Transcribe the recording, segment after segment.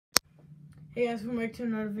Hey guys, welcome back to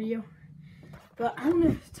another video. But I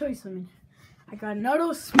want to tell you something. I got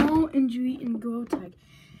another small injury in Glow Tag.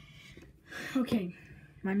 Okay,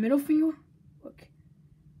 my middle finger, look.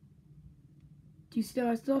 Do you see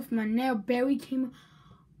that stuff? My nail barely came,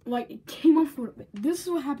 it came off a little bit. This is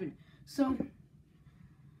what happened. So,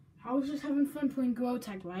 I was just having fun playing Glow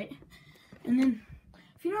Tag, right? And then,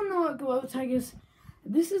 if you don't know what Glow Tag is,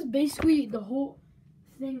 this is basically the whole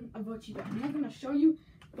thing of what you do. I'm not going to show you,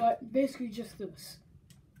 but basically just this.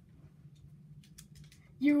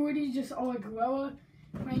 You already just are a gorilla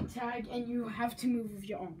playing tag, and you have to move with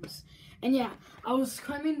your arms. And yeah, I was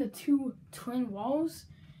climbing the two twin walls,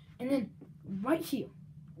 and then right here,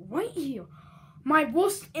 my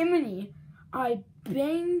worst enemy, I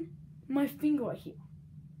banged my finger right here.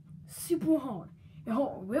 Super hard. It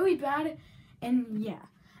hurt really bad, and yeah.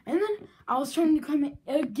 And then I was trying to climb it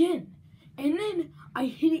again, and then I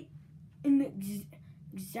hit it in the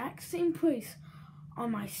exact same place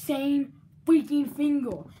on my same freaking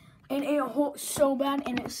finger, and it hurt so bad,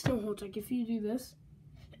 and it still hurts. Like if you do this,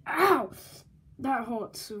 ow, that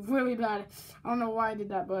hurts really bad. I don't know why I did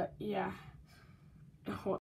that, but yeah, it hurts.